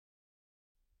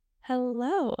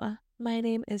Hello, my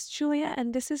name is Julia,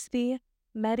 and this is the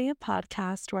Media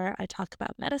podcast where I talk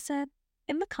about medicine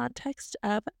in the context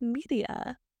of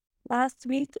media. Last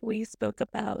week, we spoke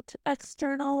about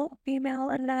external female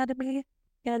anatomy,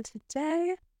 and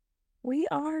today we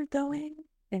are going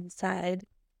inside.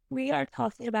 We are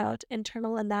talking about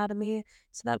internal anatomy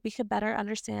so that we could better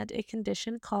understand a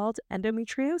condition called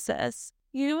endometriosis.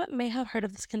 You may have heard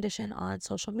of this condition on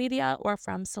social media or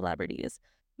from celebrities.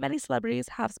 Many celebrities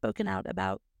have spoken out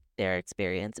about their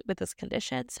experience with this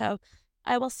condition, so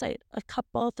I will cite a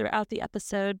couple throughout the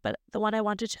episode, but the one I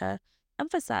wanted to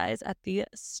emphasize at the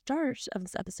start of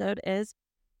this episode is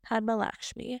Padma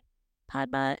Lakshmi.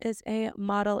 Padma is a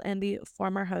model and the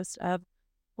former host of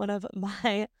one of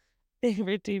my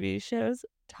favorite TV shows,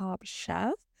 Top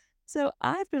Chef. So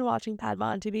I've been watching Padma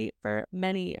on TV for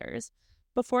many years.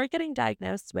 Before getting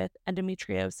diagnosed with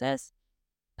endometriosis,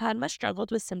 Padma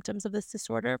struggled with symptoms of this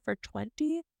disorder for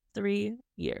 23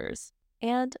 years.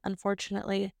 And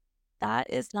unfortunately, that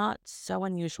is not so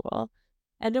unusual.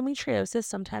 Endometriosis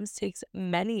sometimes takes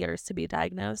many years to be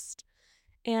diagnosed,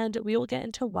 and we will get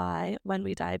into why when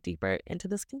we dive deeper into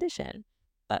this condition.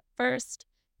 But first,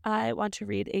 I want to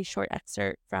read a short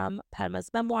excerpt from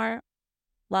Padma's memoir,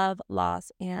 Love,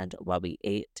 Loss, and What We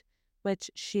Ate,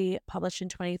 which she published in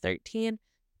 2013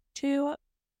 to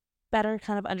better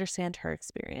kind of understand her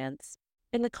experience.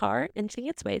 In the car, inching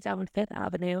its way down Fifth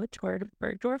Avenue toward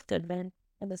Bergdorf Goodman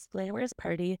and this glamorous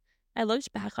party, I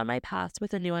looked back on my past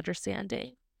with a new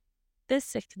understanding. This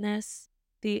sickness,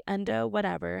 the endo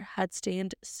whatever, had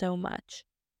stained so much.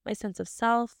 My sense of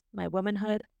self, my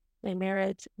womanhood, my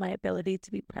marriage, my ability to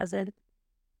be present.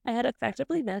 I had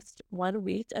effectively missed 1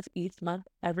 week of each month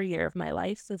every year of my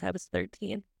life since I was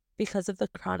 13 because of the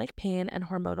chronic pain and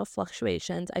hormonal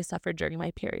fluctuations I suffered during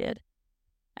my period.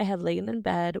 I had lain in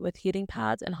bed with heating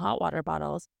pads and hot water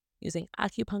bottles, using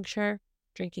acupuncture,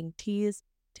 drinking teas,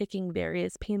 taking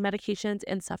various pain medications,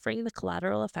 and suffering the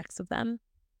collateral effects of them.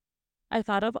 I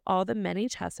thought of all the many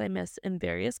tests I missed in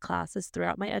various classes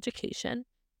throughout my education,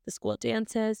 the school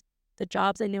dances, the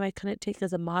jobs I knew I couldn't take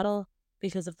as a model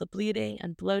because of the bleeding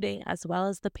and bloating as well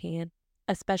as the pain,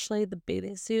 especially the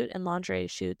bathing suit and lingerie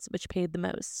shoots, which paid the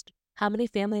most. How many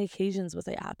family occasions was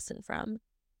I absent from?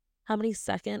 How many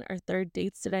second or third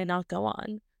dates did I not go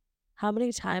on? How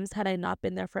many times had I not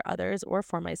been there for others or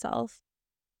for myself?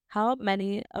 How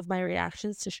many of my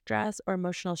reactions to stress or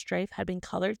emotional strife had been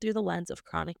colored through the lens of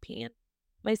chronic pain?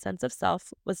 My sense of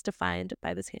self was defined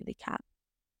by this handicap.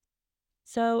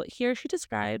 So here she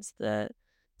describes the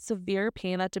severe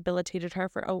pain that debilitated her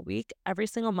for a week every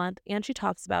single month, and she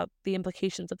talks about the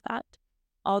implications of that.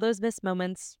 All those missed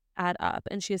moments add up,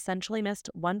 and she essentially missed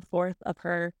 1/4 of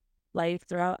her life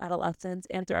throughout adolescence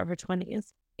and throughout her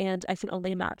 20s. And I can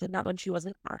only imagine that when she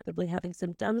wasn't actively having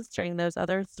symptoms during those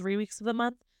other 3 weeks of the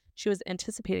month, she was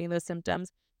anticipating those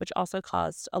symptoms, which also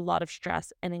caused a lot of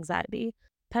stress and anxiety.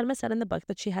 Padma said in the book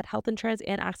that she had health insurance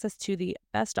and access to the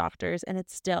best doctors, and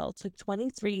it still took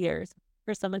 23 years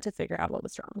for someone to figure out what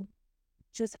was wrong.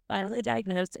 She was finally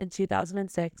diagnosed in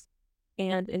 2006,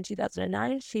 and in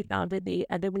 2009, she founded the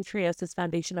Endometriosis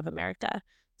Foundation of America.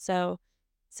 So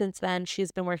since then,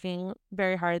 she's been working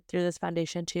very hard through this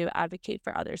foundation to advocate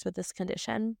for others with this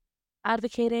condition.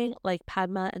 Advocating, like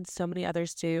Padma and so many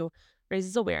others do,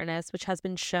 raises awareness, which has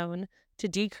been shown to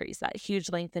decrease that huge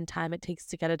length in time it takes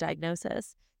to get a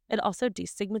diagnosis. It also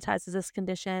destigmatizes this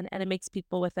condition and it makes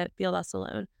people with it feel less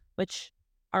alone, which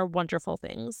are wonderful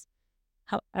things.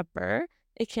 However,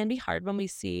 it can be hard when we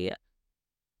see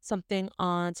something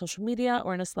on social media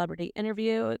or in a celebrity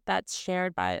interview that's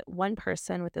shared by one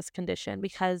person with this condition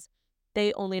because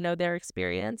they only know their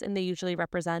experience and they usually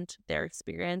represent their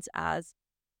experience as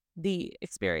the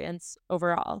experience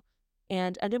overall.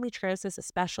 And endometriosis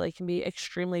especially can be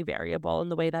extremely variable in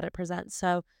the way that it presents.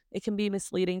 So it can be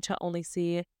misleading to only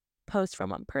see posts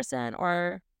from one person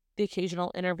or the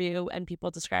occasional interview and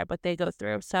people describe what they go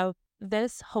through. So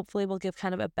this hopefully will give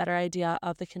kind of a better idea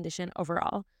of the condition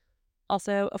overall.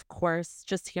 Also, of course,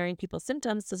 just hearing people's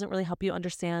symptoms doesn't really help you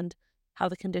understand how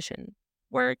the condition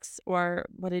works or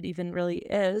what it even really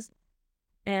is.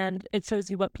 And it shows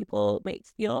you what people may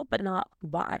feel, but not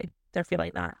why they're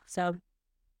feeling that. So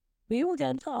we will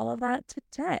get into all of that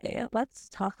today. Let's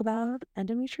talk about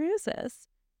endometriosis.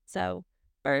 So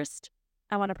first,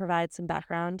 I want to provide some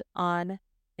background on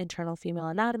internal female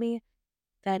anatomy.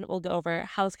 Then we'll go over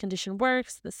how this condition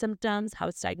works, the symptoms, how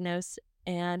it's diagnosed,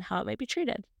 and how it might be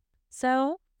treated.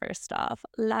 So first off,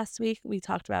 last week we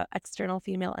talked about external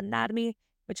female anatomy,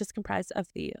 which is comprised of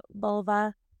the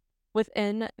vulva.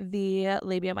 Within the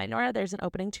labia minora, there's an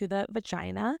opening to the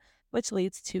vagina, which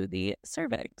leads to the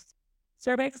cervix.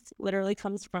 Cervix literally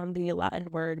comes from the Latin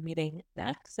word meaning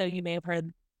neck. So you may have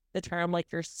heard the term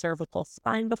like your cervical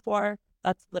spine before.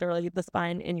 That's literally the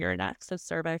spine in your neck. So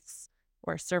cervix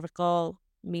or cervical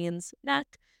means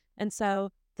neck. And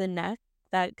so the neck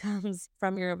that comes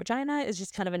from your vagina is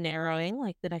just kind of a narrowing,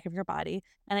 like the neck of your body,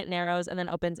 and it narrows and then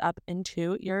opens up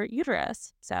into your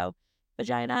uterus. So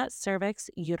vagina,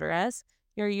 cervix, uterus.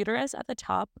 Your uterus at the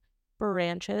top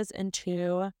branches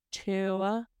into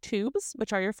two tubes,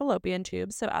 which are your fallopian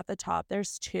tubes. So at the top,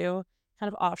 there's two kind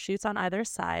of offshoots on either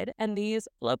side. And these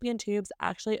fallopian tubes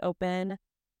actually open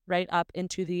right up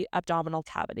into the abdominal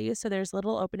cavity. So there's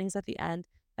little openings at the end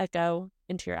that go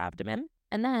into your abdomen.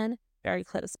 And then very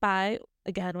close by,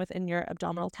 again, within your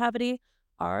abdominal cavity,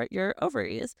 are your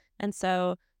ovaries. And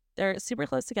so they're super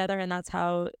close together. And that's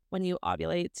how, when you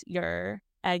ovulate, your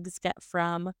eggs get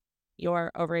from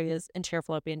your ovaries into your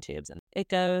fallopian tubes. And it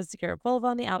goes your vulva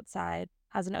on the outside,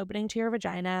 has an opening to your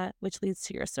vagina, which leads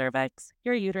to your cervix,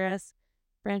 your uterus,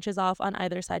 branches off on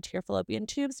either side to your fallopian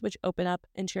tubes, which open up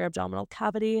into your abdominal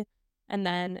cavity. And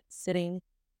then sitting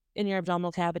in your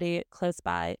abdominal cavity close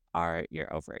by are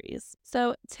your ovaries.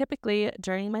 So typically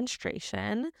during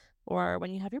menstruation or when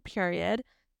you have your period,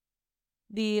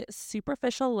 the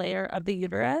superficial layer of the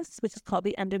uterus, which is called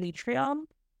the endometrium,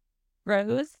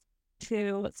 grows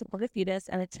to support a fetus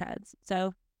and it sheds.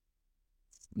 So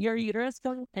your uterus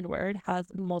going inward has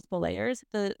multiple layers.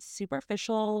 The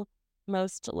superficial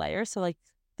most layer, so like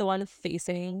the one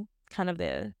facing kind of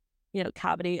the,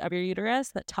 cavity of your uterus,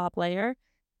 that top layer,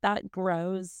 that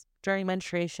grows during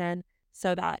menstruation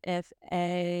so that if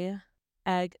a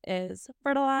egg is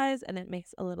fertilized and it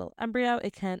makes a little embryo,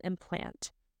 it can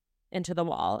implant into the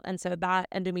wall. And so that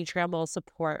endometrium will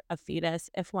support a fetus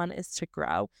if one is to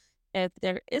grow. If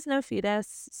there is no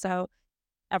fetus, so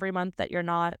every month that you're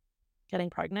not getting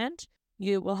pregnant,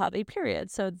 you will have a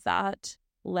period. So that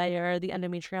layer, the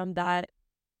endometrium that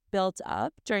built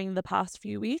up during the past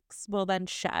few weeks, will then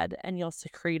shed and you'll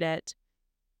secrete it.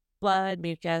 Blood,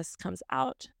 mucus comes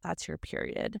out. That's your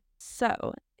period.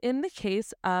 So in the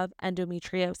case of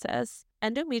endometriosis,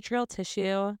 endometrial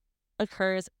tissue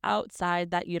occurs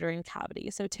outside that uterine cavity.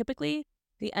 So typically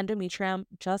the endometrium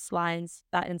just lines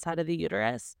that inside of the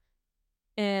uterus.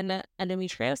 In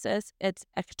endometriosis, it's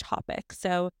ectopic.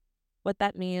 So what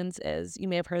that means is, you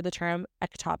may have heard the term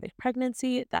ectopic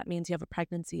pregnancy. That means you have a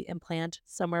pregnancy implant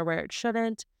somewhere where it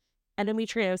shouldn't.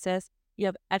 Endometriosis, you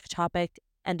have ectopic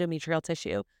endometrial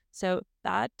tissue. So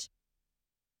that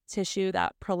tissue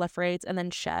that proliferates and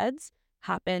then sheds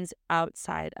happens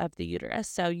outside of the uterus.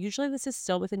 So usually this is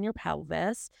still within your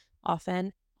pelvis,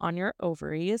 often on your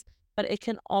ovaries, but it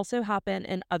can also happen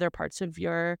in other parts of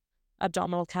your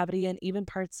abdominal cavity and even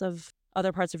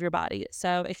other parts of your body.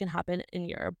 So it can happen in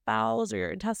your bowels or your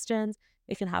intestines.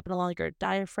 It can happen along your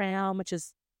diaphragm, which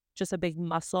is just a big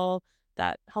muscle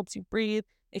that helps you breathe.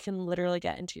 It can literally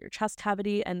get into your chest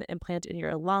cavity and implant in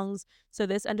your lungs. So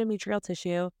this endometrial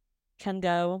tissue can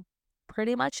go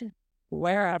pretty much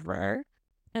wherever.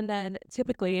 And then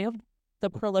typically the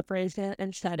proliferation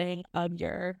and shedding of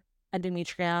your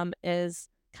endometrium is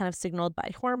kind of signaled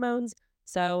by hormones.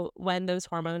 So when those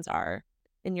hormones are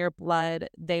in your blood,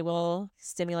 they will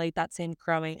stimulate that same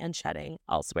growing and shedding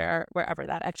elsewhere, wherever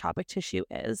that ectopic tissue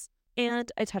is. And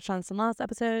I touched on this in the last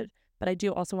episode, but I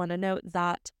do also want to note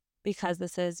that because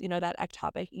this is, that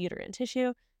ectopic uterine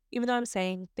tissue, even though I'm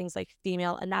saying things like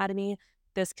female anatomy,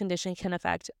 this condition can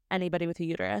affect anybody with a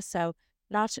uterus. So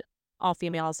not all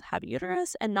females have a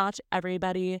uterus, and not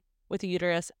everybody with a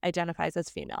uterus identifies as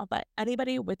female, but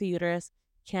anybody with a uterus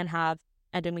can have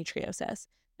endometriosis.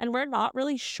 And we're not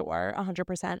really sure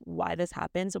 100% why this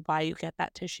happens, why you get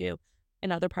that tissue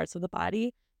in other parts of the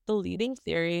body. The leading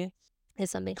theory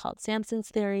is something called Samson's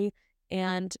theory,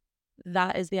 and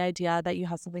that is the idea that you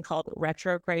have something called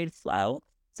retrograde flow.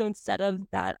 So instead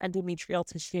of that endometrial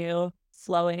tissue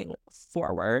flowing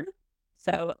forward,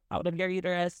 so out of your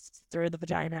uterus, through the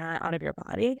vagina, out of your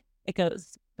body, it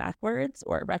goes backwards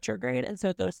or retrograde. And so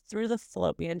it goes through the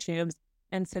fallopian tubes.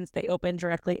 And since they open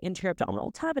directly into your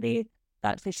abdominal cavity,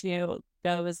 that tissue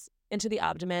goes into the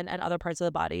abdomen and other parts of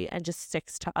the body and just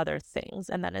sticks to other things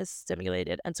and then is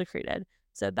stimulated and secreted.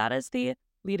 So that is the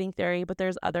leading theory, but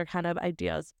there's other kind of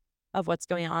ideas of what's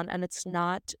going on, and it's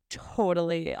not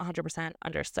totally 100%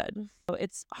 understood. So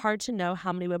it's hard to know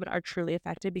how many women are truly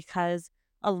affected, because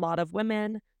a lot of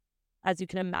women, as you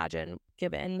can imagine,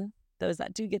 given those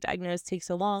that do get diagnosed take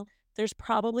so long, there's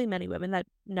probably many women that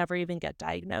never even get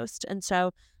diagnosed. And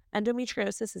so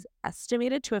endometriosis is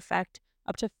estimated to affect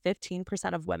up to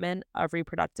 15% of women of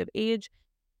reproductive age.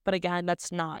 But again, that's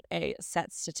not a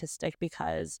set statistic,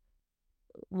 because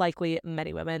likely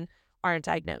many women aren't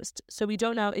diagnosed. So we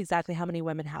don't know exactly how many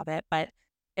women have it, but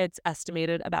it's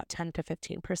estimated about 10 to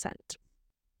 15%.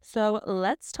 So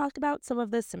let's talk about some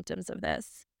of the symptoms of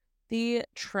this. The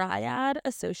triad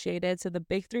associated, so the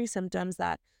big three symptoms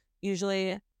that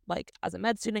usually, like as a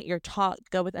med student, you're taught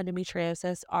go with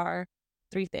endometriosis are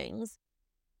three things: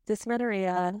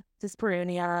 dysmenorrhea,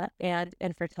 dyspareunia, and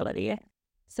infertility.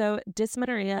 So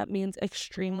dysmenorrhea means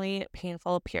extremely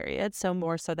painful periods, so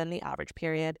more so than the average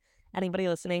period. Anybody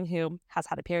listening who has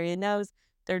had a period knows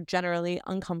they're generally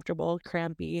uncomfortable,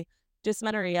 crampy.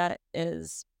 Dysmenorrhea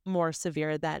is more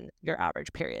severe than your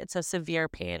average period, so severe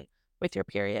pain with your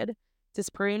period.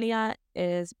 Dyspareunia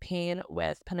is pain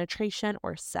with penetration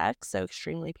or sex, so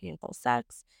extremely painful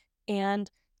sex. And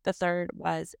the third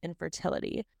was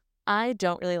infertility. I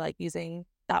don't really like using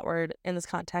that word in this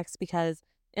context because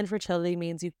infertility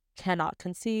means you cannot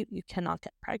conceive, you cannot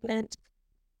get pregnant.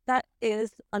 That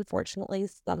is unfortunately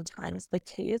sometimes the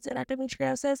case in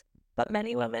endometriosis, but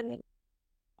many women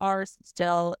are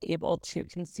still able to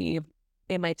conceive.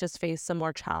 They might just face some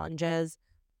more challenges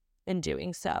in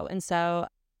doing so. And so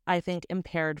I think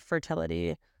impaired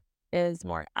fertility is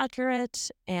more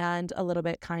accurate and a little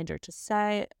bit kinder to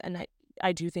say. And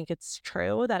I do think it's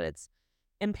true that it's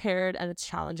impaired and it's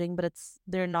challenging, but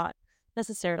they're not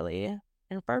necessarily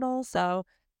infertile. So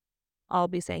I'll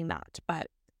be saying that. But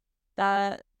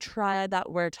the triad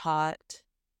that we're taught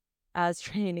as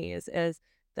trainees is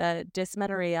the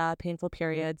dysmenorrhea, painful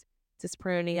periods,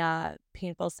 dyspareunia,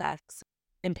 painful sex,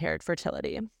 impaired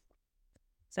fertility.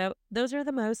 So those are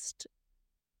the most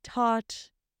taught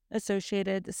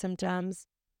associated symptoms,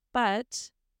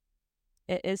 but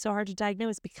it is so hard to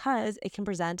diagnose because it can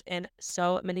present in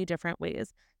so many different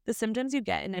ways. The symptoms you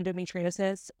get in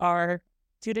endometriosis are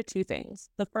due to two things.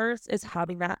 The first is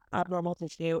having that abnormal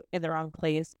tissue in the wrong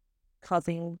place,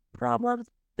 causing problems.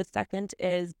 The second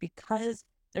is because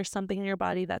there's something in your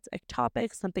body that's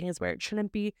ectopic, something is where it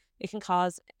shouldn't be, it can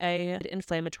cause an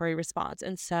inflammatory response.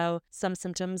 And so some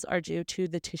symptoms are due to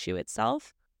the tissue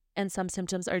itself, and some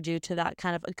symptoms are due to that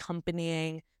kind of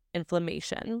accompanying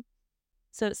inflammation.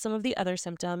 So some of the other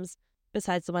symptoms,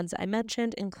 besides the ones I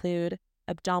mentioned, include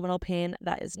abdominal pain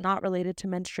that is not related to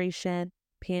menstruation,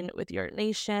 pain with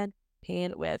urination,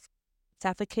 pain with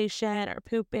defecation or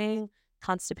pooping,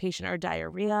 constipation or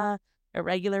diarrhea,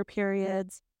 irregular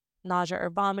periods, nausea or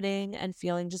vomiting, and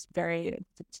feeling just very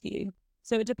fatigued.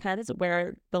 So it depends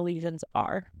where the lesions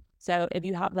are. So if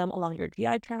you have them along your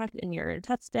GI tract in your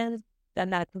intestines,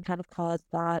 then that can kind of cause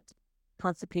that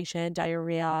constipation,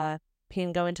 diarrhea,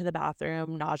 pain going to the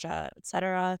bathroom, nausea,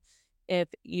 etc. If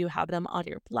you have them on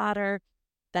your bladder,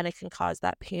 then it can cause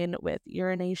that pain with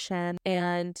urination,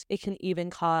 and it can even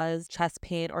cause chest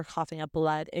pain or coughing up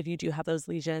blood if you do have those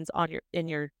lesions in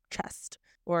your chest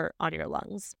or on your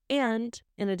lungs. And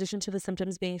in addition to the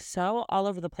symptoms being so all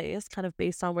over the place, kind of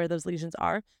based on where those lesions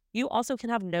are, you also can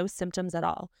have no symptoms at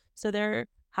all. So there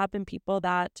have been people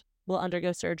that will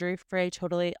undergo surgery for a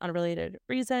totally unrelated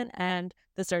reason, and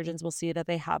the surgeons will see that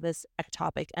they have this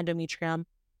ectopic endometrium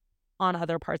on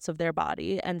other parts of their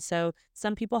body. And so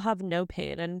some people have no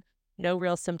pain and no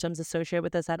real symptoms associated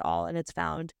with this at all. And it's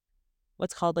found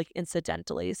what's called like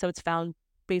incidentally. So it's found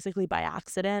basically by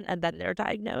accident, and then they're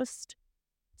diagnosed.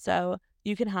 So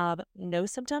you can have no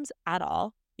symptoms at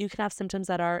all. You can have symptoms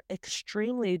that are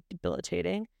extremely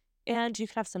debilitating, and you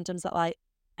can have symptoms that lie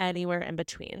anywhere in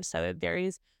between. So it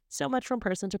varies so much from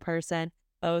person to person,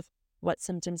 both what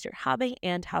symptoms you're having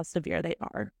and how severe they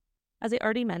are. As I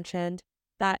already mentioned,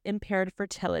 that impaired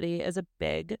fertility is a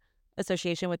big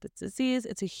association with this disease.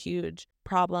 It's a huge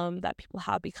problem that people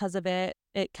have because of it.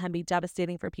 It can be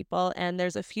devastating for people, and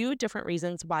there's a few different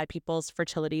reasons why people's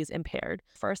fertility is impaired.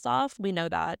 First off, we know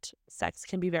that sex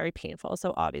can be very painful,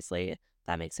 so obviously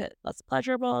that makes it less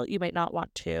pleasurable. You might not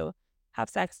want to have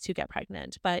sex to get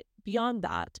pregnant, but beyond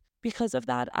that, because of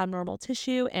that abnormal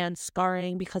tissue and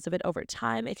scarring because of it over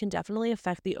time, it can definitely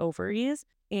affect the ovaries,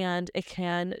 and it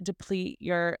can deplete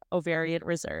your ovarian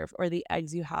reserve, or the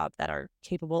eggs you have that are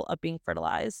capable of being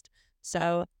fertilized.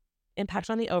 So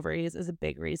impact on the ovaries is a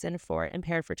big reason for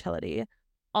impaired fertility.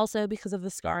 Also, because of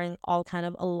the scarring all kind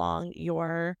of along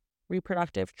your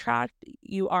reproductive tract,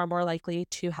 you are more likely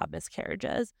to have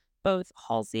miscarriages. Both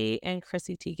Halsey and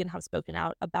Chrissy Teigen have spoken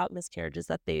out about miscarriages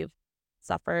that they've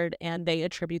suffered, and they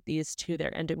attribute these to their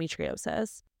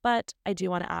endometriosis. But I do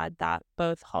want to add that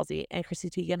both Halsey and Chrissy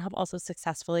Teigen have also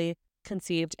successfully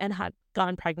conceived and had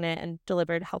gotten pregnant and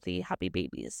delivered healthy, happy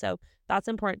babies. So that's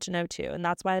important to know too. And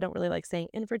that's why I don't really like saying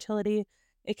infertility.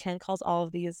 It can cause all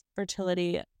of these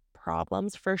fertility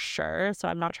problems for sure. So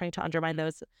I'm not trying to undermine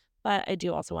those. But I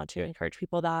do also want to encourage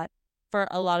people that for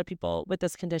a lot of people with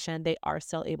this condition, they are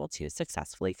still able to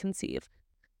successfully conceive.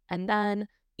 And then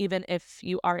even if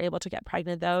you are able to get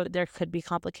pregnant, though, there could be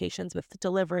complications with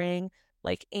delivering.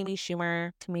 Like Amy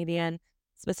Schumer, comedian,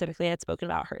 specifically had spoken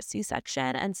about her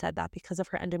C-section and said that because of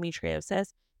her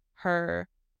endometriosis, her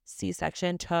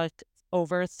C-section took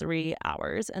over 3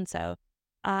 hours. And so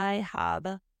I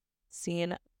have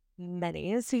seen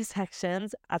many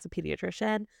C-sections as a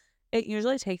pediatrician. It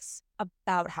usually takes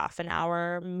about half an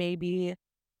hour, maybe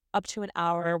up to an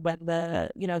hour when the,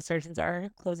 surgeons are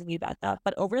closing you back up.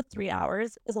 But over 3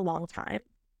 hours is a long time.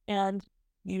 And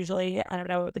usually, I don't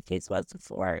know what the case was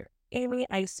for Amy.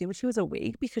 I assume she was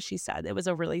awake because she said it was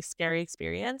a really scary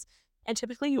experience. And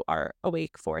typically you are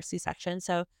awake for a C-section.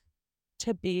 So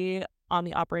to be on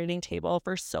the operating table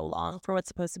for so long for what's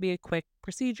supposed to be a quick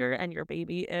procedure and your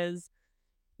baby is,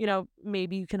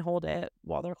 maybe you can hold it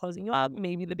while they're closing you up.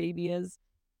 Maybe the baby is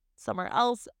somewhere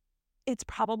else. It's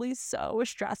probably so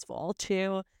stressful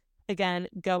to, again,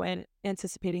 go in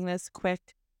anticipating this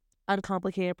quick,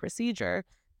 uncomplicated procedure,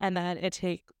 and then it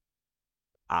take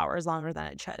hours longer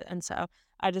than it should. And so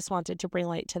I just wanted to bring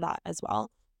light to that as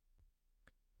well.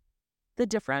 The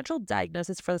differential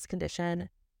diagnosis for this condition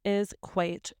is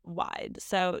quite wide.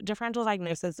 So differential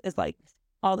diagnosis is like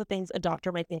all the things a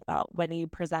doctor might think about when you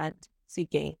present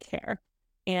seeking care.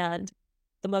 And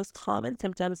the most common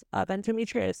symptoms of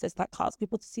endometriosis that cause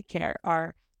people to seek care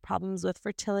are problems with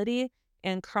fertility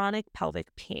and chronic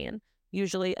pelvic pain,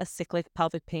 usually a cyclic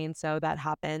pelvic pain. So that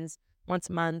happens once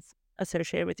a month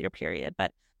associated with your period.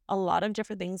 But a lot of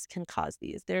different things can cause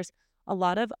these. There's a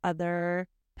lot of other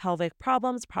pelvic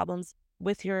problems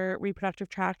with your reproductive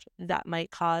tract that might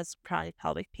cause chronic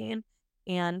pelvic pain.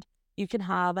 And you can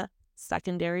have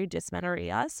secondary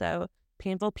dysmenorrhea, so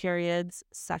painful periods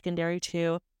secondary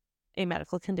to a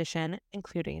medical condition,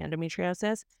 including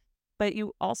endometriosis. But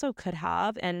you also could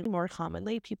have, and more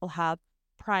commonly, people have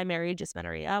primary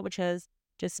dysmenorrhea, which is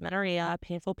dysmenorrhea,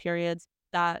 painful periods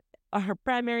that are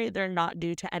primary. They're not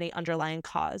due to any underlying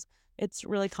cause. It's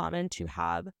really common to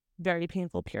have very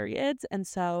painful periods. And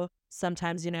so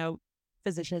sometimes,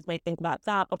 physicians might think about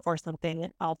that before something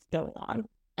else going on.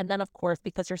 And then, of course,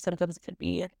 because your symptoms could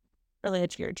be related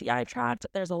to your GI tract,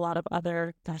 there's a lot of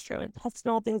other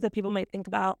gastrointestinal things that people might think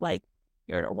about, like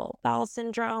irritable bowel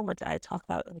syndrome, which I talk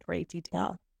about in great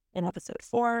detail in episode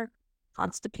 4,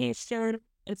 constipation,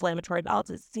 inflammatory bowel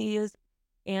disease,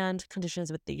 and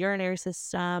conditions with the urinary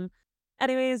system.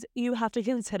 Anyways, you have to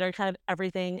consider kind of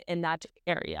everything in that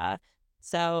area.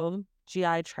 So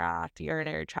GI tract,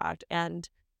 urinary tract, and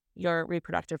your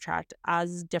reproductive tract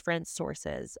as different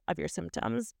sources of your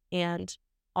symptoms. And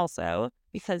also,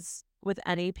 because with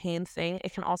any pain thing,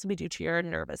 it can also be due to your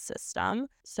nervous system.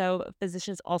 So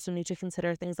physicians also need to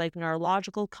consider things like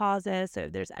neurological causes. So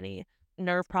if there's any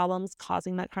nerve problems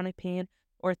causing that chronic pain,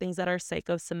 or things that are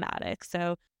psychosomatic.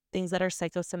 So things that are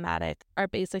psychosomatic are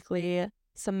basically,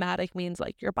 somatic means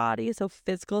like your body. So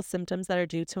physical symptoms that are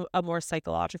due to a more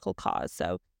psychological cause.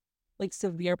 So like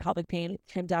severe pelvic pain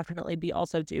can definitely be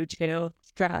also due to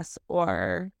stress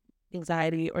or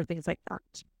anxiety or things like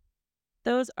that.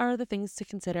 Those are the things to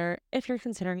consider if you're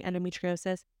considering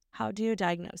endometriosis. How do you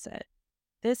diagnose it?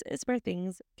 This is where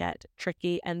things get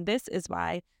tricky, and this is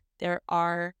why there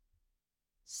are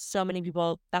so many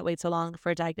people that wait so long for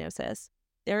a diagnosis.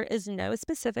 There is no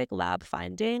specific lab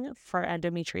finding for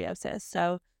endometriosis.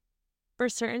 So for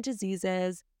certain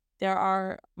diseases, there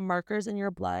are markers in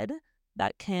your blood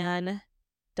that can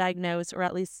diagnose or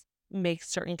at least make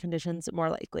certain conditions more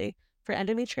likely. For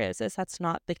endometriosis, that's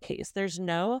not the case. There's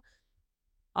no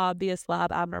obvious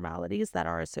lab abnormalities that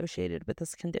are associated with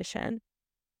this condition.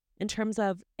 In terms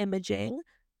of imaging,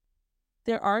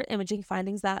 there are imaging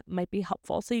findings that might be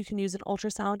helpful. So you can use an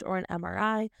ultrasound or an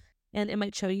MRI, and it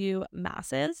might show you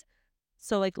masses.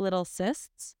 So like little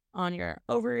cysts on your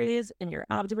ovaries, in your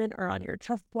abdomen, or on your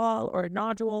chest wall, or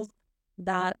nodules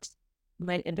that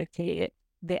might indicate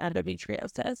the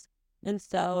endometriosis. And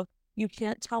so you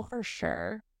can't tell for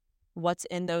sure what's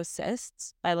in those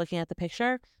cysts by looking at the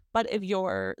picture. But if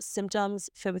your symptoms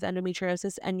fit with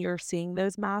endometriosis and you're seeing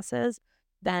those masses,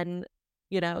 then,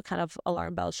 kind of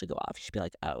alarm bells should go off. You should be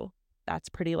like, oh, that's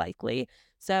pretty likely.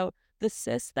 So the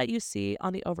cysts that you see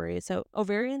on the ovaries, so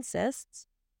ovarian cysts,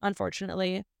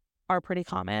 unfortunately, are pretty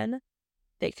common.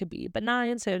 They could be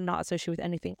benign, so not associated with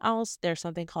anything else. There's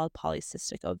something called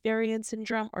polycystic ovarian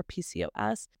syndrome, or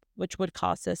PCOS, which would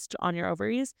cause cysts on your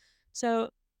ovaries. So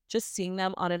just seeing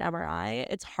them on an MRI,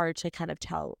 it's hard to kind of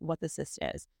tell what the cyst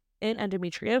is. In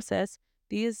endometriosis,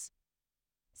 these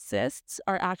cysts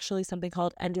are actually something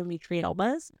called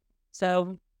endometriomas.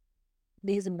 So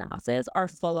these masses are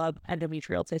full of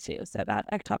endometrial tissue. So that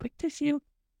ectopic tissue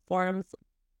forms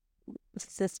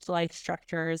cyst-like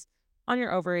structures on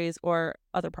your ovaries or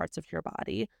other parts of your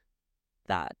body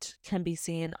that can be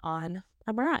seen on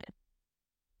MRI.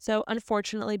 So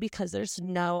unfortunately, because there's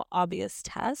no obvious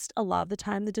test, a lot of the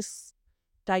time the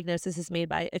diagnosis is made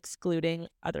by excluding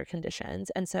other conditions.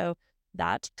 And so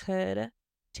that could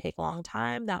take a long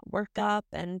time, that workup,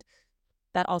 and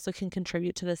that also can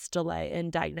contribute to this delay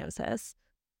in diagnosis.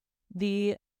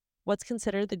 What's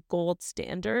considered the gold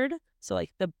standard, so like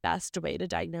the best way to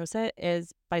diagnose it,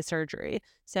 is by surgery.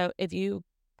 So if you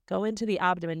go into the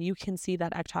abdomen, you can see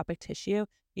that ectopic tissue.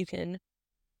 You can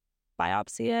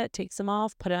biopsy it, take some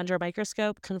off, put it under a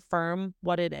microscope, confirm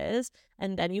what it is,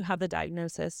 and then you have the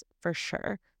diagnosis for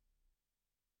sure.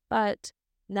 But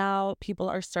now people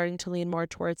are starting to lean more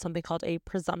towards something called a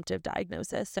presumptive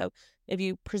diagnosis. So if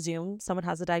you presume someone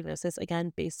has a diagnosis,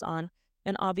 again, based on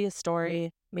an obvious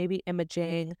story, maybe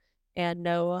imaging, and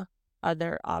no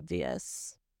other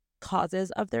obvious causes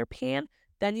of their pain,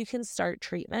 then you can start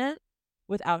treatment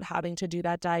without having to do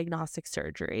that diagnostic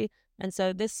surgery. And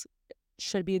so this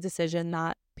should be a decision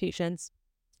that patients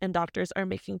and doctors are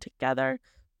making together.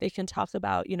 They can talk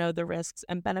about, the risks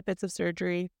and benefits of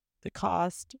surgery, the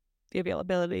cost, the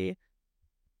availability,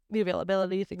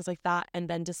 things like that, and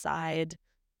then decide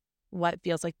what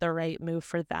feels like the right move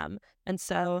for them. And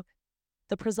so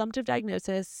the presumptive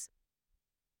diagnosis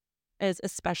is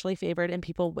especially favored in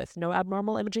people with no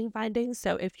abnormal imaging findings.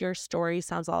 So if your story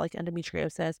sounds a lot like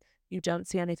endometriosis, you don't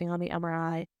see anything on the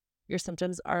MRI, your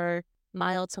symptoms are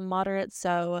mild to moderate,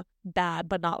 so bad,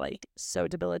 but not like so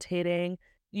debilitating,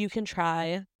 you can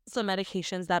try some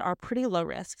medications that are pretty low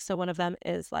risk. So one of them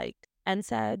is like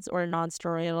NSAIDs or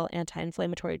non-steroidal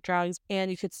anti-inflammatory drugs, and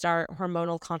you could start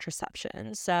hormonal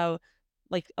contraception. So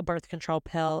like a birth control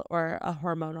pill or a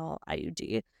hormonal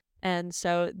IUD. And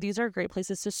so these are great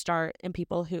places to start in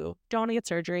people who don't want to get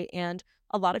surgery. And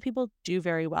a lot of people do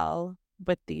very well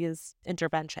with these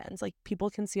interventions. Like people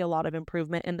can see a lot of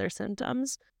improvement in their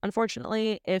symptoms.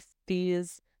 Unfortunately, if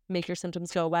these make your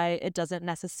symptoms go away, it doesn't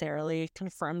necessarily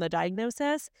confirm the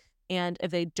diagnosis. And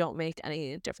if they don't make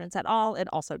any difference at all, it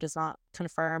also does not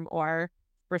confirm or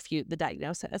refute the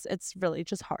diagnosis. It's really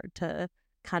just hard to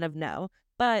kind of know.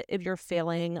 But if you're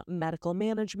failing medical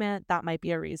management, that might be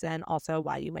a reason also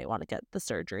why you might want to get the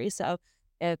surgery. So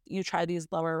if you try these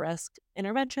lower risk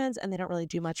interventions and they don't really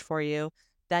do much for you,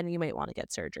 then you might want to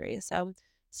get surgery. So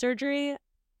surgery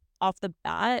off the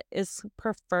bat is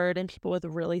preferred in people with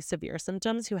really severe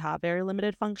symptoms who have very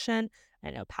limited function. I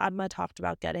know Padma talked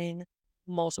about getting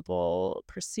multiple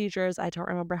procedures. I don't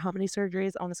remember how many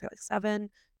surgeries. I want to say like 7.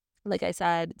 Like I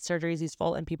said, surgery is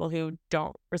useful in people who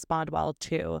don't respond well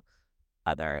to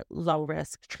other low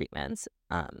risk treatments.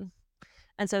 And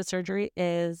so surgery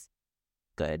is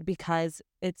good because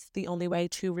it's the only way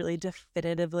to really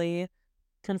definitively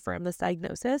confirm this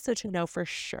diagnosis. So to know for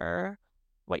sure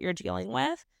what you're dealing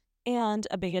with. And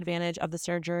a big advantage of the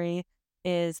surgery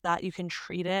is that you can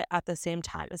treat it at the same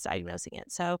time as diagnosing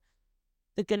it. So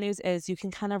the good news is you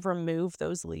can kind of remove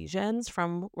those lesions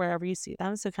from wherever you see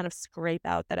them. So kind of scrape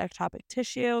out that ectopic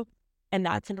tissue, and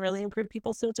that can really improve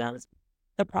people's symptoms.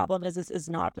 The problem is this is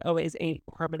not always a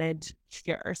permanent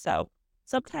cure. So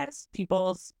sometimes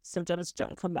people's symptoms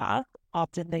don't come back.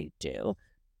 Often they do.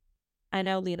 I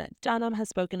know Lena Dunham has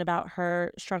spoken about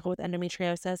her struggle with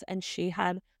endometriosis, and she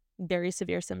had very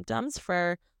severe symptoms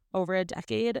for over a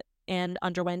decade and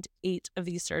underwent 8 of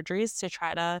these surgeries to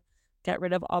try to get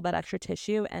rid of all that extra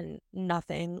tissue, and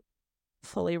nothing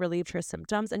fully relieved her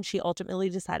symptoms. And she ultimately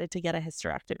decided to get a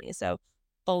hysterectomy, so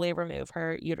fully remove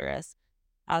her uterus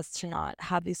as to not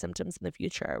have these symptoms in the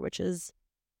future, which is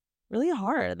really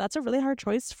hard. That's a really hard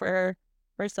choice for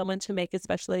someone to make,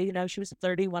 especially, she was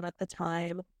 31 at the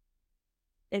time.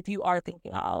 If you are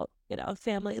thinking about,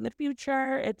 family in the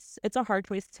future, it's a hard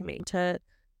choice to make to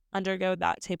undergo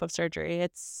that type of surgery.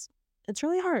 It's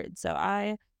really hard. So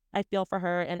I feel for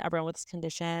her and everyone with this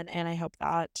condition, and I hope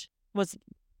that was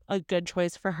a good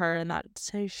choice for her and that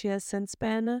she has since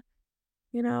been,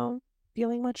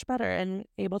 feeling much better and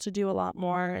able to do a lot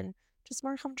more and just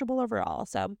more comfortable overall.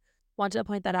 So wanted to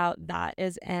point that out. That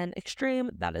is an extreme.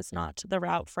 That is not the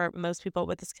route for most people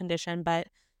with this condition. But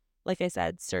like I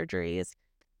said, surgeries,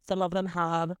 some of them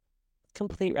have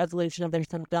complete resolution of their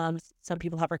symptoms. Some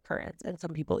people have recurrence, and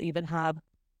some people even have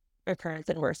recurrence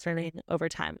and worsening over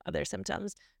time of their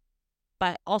symptoms.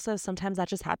 But also sometimes that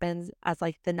just happens as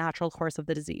like the natural course of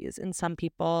the disease. And some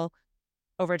people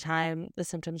over time, the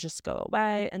symptoms just go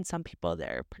away. And some people,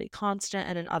 they're pretty constant.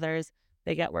 And in others,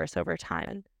 they get worse over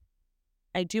time.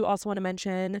 And I do also want to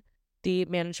mention the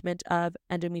management of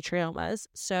endometriomas.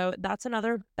 So that's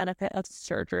another benefit of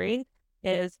surgery.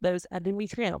 is those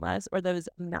endometriomas, or those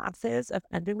masses of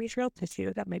endometrial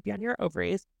tissue that might be on your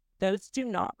ovaries, those do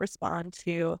not respond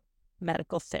to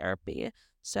medical therapy.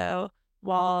 So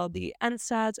while the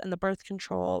NSAIDs and the birth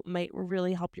control might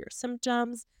really help your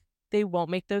symptoms, they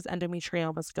won't make those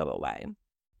endometriomas go away.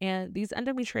 And these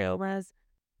endometriomas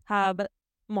have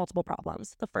multiple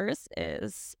problems. The first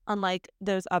is, unlike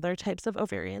those other types of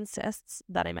ovarian cysts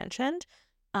that I mentioned,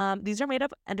 these are made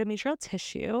of endometrial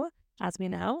tissue, as we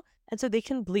know, and so they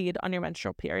can bleed on your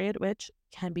menstrual period, which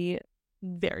can be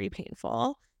very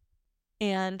painful.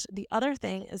 And the other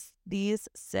thing is these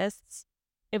cysts,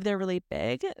 if they're really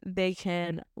big, they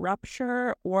can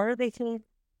rupture, or they can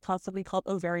cause something called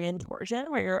ovarian torsion,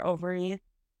 where your ovary,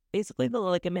 basically the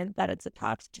ligament that it's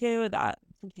attached to that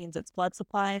contains its blood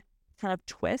supply, kind of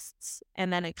twists,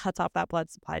 and then it cuts off that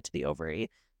blood supply to the ovary,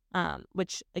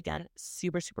 which again,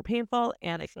 super, super painful,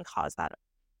 and it can cause that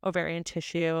ovarian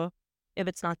tissue. If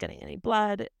it's not getting any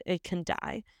blood, it can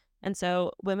die. And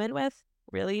so women with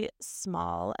really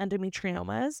small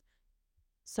endometriomas,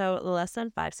 so less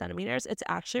than 5 centimeters, it's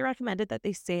actually recommended that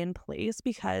they stay in place,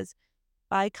 because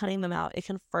by cutting them out, it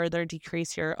can further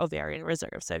decrease your ovarian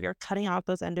reserve. So if you're cutting out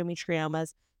those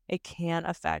endometriomas, it can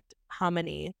affect how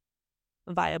many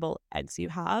viable eggs you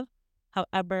have.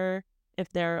 However,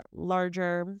 if they're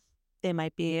larger, they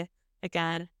might be,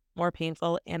 again, more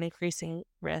painful and increasing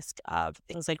risk of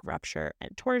things like rupture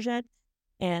and torsion.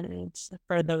 And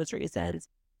for those reasons,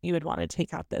 you would want to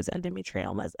take out those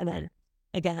endometriomas. And then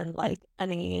again, like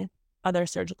any other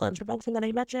surgical intervention that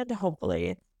I mentioned,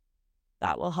 hopefully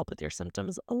that will help with your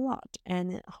symptoms a lot.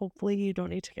 And hopefully you don't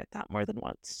need to get that more than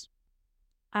once.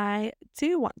 I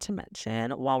do want to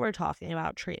mention, while we're talking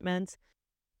about treatments,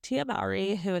 Tia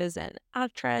Mowry, who is an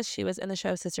actress, she was in the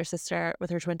show Sister Sister with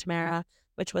her twin Tamara,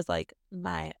 which was like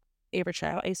my favorite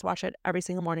show. I used to watch it every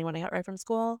single morning when I got right from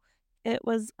school. It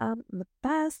was the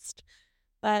best.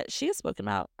 But she has spoken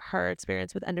about her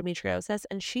experience with endometriosis,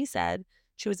 and she said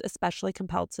she was especially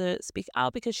compelled to speak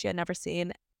out because she had never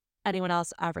seen anyone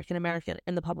else African American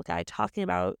in the public eye talking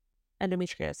about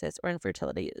endometriosis or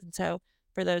infertility. And so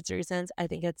for those reasons, I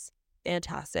think it's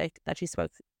fantastic that she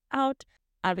spoke out.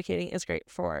 Advocating is great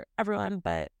for everyone,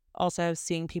 but also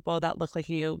seeing people that look like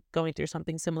you going through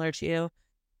something similar to you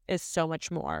is so much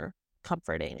more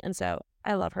comforting. And so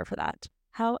I love her for that.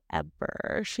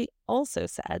 However, she also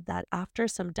said that after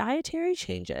some dietary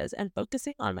changes and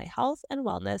focusing on my health and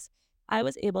wellness, I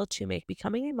was able to make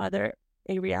becoming a mother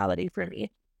a reality for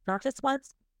me, not just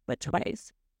once, but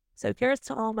twice. So here's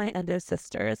to all my endo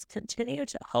sisters. Continue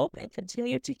to hope and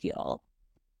continue to heal.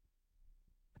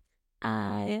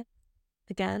 I,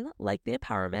 again, like the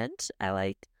empowerment. I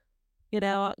like,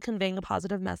 conveying a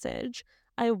positive message.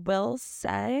 I will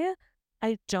say,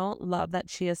 I don't love that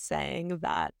she is saying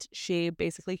that she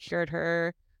basically cured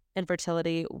her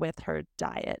infertility with her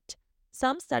diet.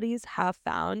 Some studies have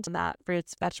found that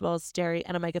fruits, vegetables, dairy,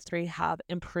 and omega-3 have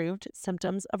improved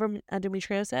symptoms of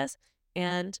endometriosis,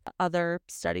 and other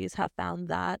studies have found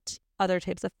that other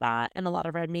types of fat and a lot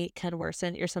of red meat can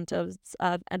worsen your symptoms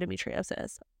of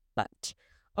endometriosis. But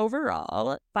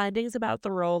overall, findings about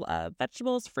the role of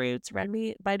vegetables, fruits, red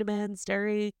meat, vitamins,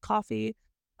 dairy, coffee,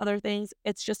 other things,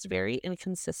 it's just very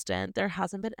inconsistent. There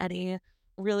hasn't been any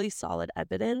really solid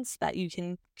evidence that you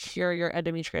can cure your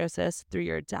endometriosis through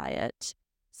your diet.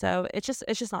 So it's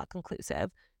just not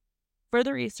conclusive.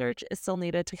 Further research is still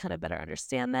needed to kind of better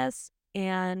understand this.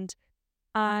 And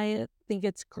I think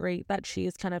it's great that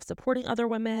she's kind of supporting other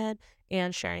women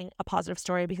and sharing a positive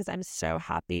story, because I'm so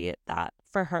happy that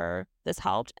for her this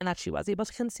helped and that she was able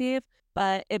to conceive.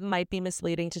 But it might be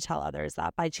misleading to tell others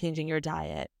that by changing your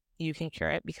diet, you can cure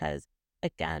it, because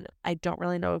again, I don't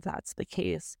really know if that's the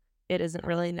case. It isn't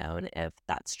really known if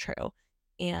that's true.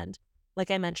 And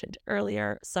like I mentioned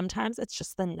earlier, sometimes it's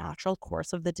just the natural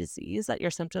course of the disease that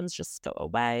your symptoms just go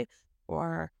away,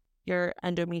 or your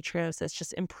endometriosis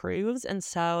just improves. And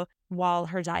so while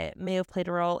her diet may have played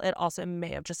a role, it also may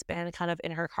have just been kind of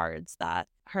in her cards that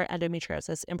her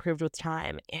endometriosis improved with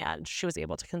time and she was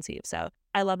able to conceive. So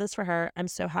I love this for her. I'm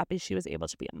so happy she was able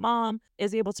to be a mom,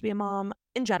 is able to be a mom.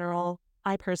 In general,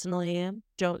 I personally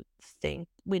don't think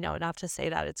we know enough to say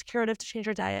that it's curative to change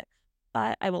your diet,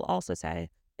 but I will also say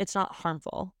it's not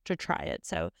harmful to try it.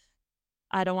 So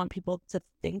I don't want people to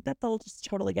think that they'll just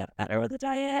totally get better with a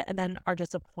diet and then are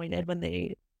disappointed when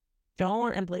they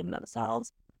don't and blame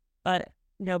themselves. But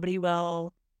nobody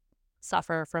will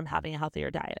suffer from having a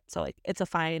healthier diet. So like, it's a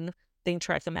fine thing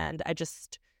to recommend. I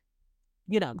just,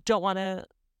 don't want to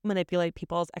manipulate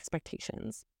people's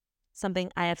expectations.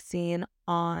 Something I have seen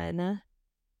on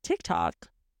TikTok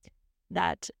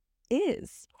that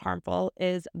is harmful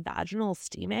is vaginal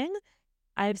steaming.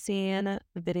 I've seen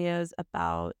videos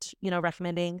about,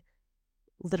 recommending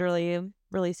literally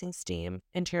releasing steam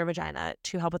into your vagina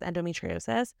to help with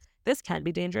endometriosis. This can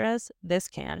be dangerous. This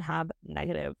can have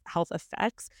negative health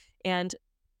effects. And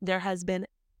there has been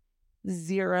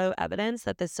zero evidence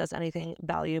that this does anything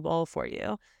valuable for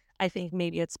you. I think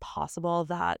maybe it's possible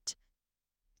that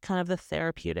kind of the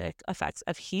therapeutic effects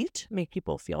of heat make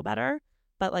people feel better,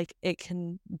 but like it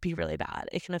can be really bad.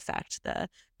 It can affect the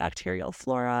bacterial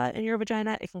flora in your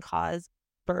vagina. It can cause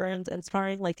burns and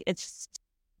scarring. Like it's just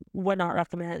would not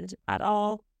recommend at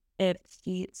all. If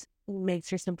heat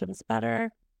makes your symptoms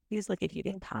better, use like a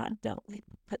heating pad. Don't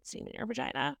put steam in your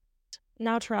vagina.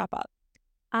 Now to wrap up.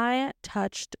 I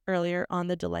touched earlier on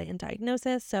the delay in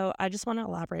diagnosis, so I just want to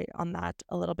elaborate on that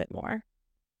a little bit more.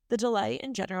 The delay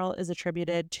in general is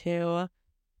attributed to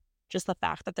just the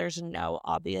fact that there's no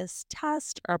obvious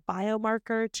test or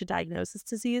biomarker to diagnose this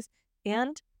disease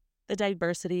and the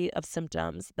diversity of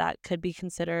symptoms that could be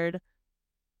considered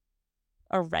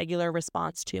a regular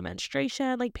response to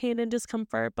menstruation, like pain and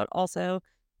discomfort, but also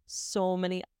so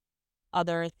many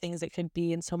other things that could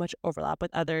be in so much overlap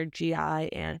with other GI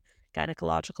and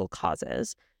gynecological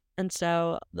causes. And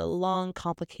so the long,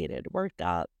 complicated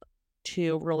workup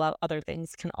to rule out other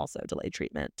things can also delay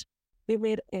treatment. We've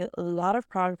made a lot of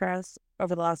progress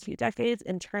over the last few decades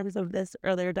in terms of this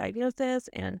earlier diagnosis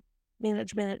and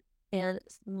management, and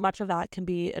much of that can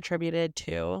be attributed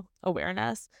to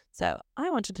awareness. So I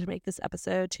wanted to make this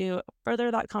episode to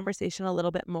further that conversation a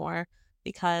little bit more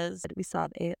because we still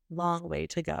have a long way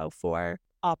to go for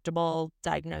optimal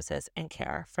diagnosis and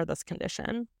care for this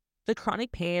condition. The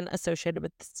chronic pain associated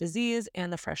with this disease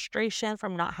and the frustration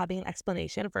from not having an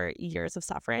explanation for years of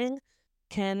suffering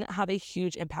can have a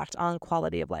huge impact on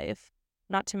quality of life,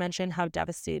 not to mention how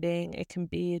devastating it can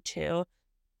be to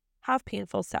have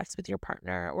painful sex with your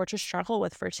partner or to struggle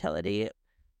with fertility.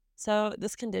 So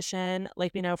this condition,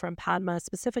 like we know from Padma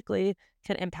specifically,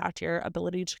 can impact your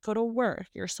ability to go to work,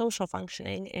 your social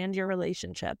functioning, and your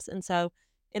relationships. And so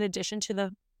in addition to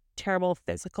the terrible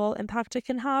physical impact it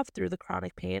can have through the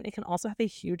chronic pain, it can also have a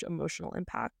huge emotional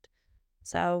impact.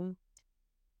 So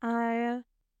I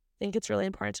think it's really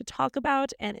important to talk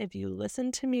about. And if you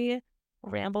listen to me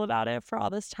ramble about it for all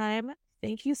this time,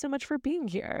 thank you so much for being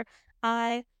here.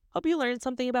 I hope you learned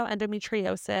something about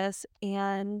endometriosis.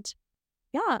 And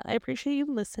yeah, I appreciate you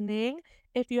listening.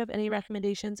 If you have any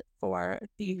recommendations for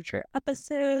future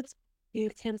episodes, you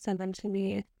can send them to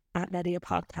me at Media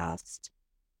Podcast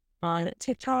on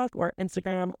TikTok or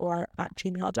Instagram or at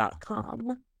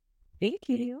gmail.com. Thank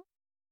you.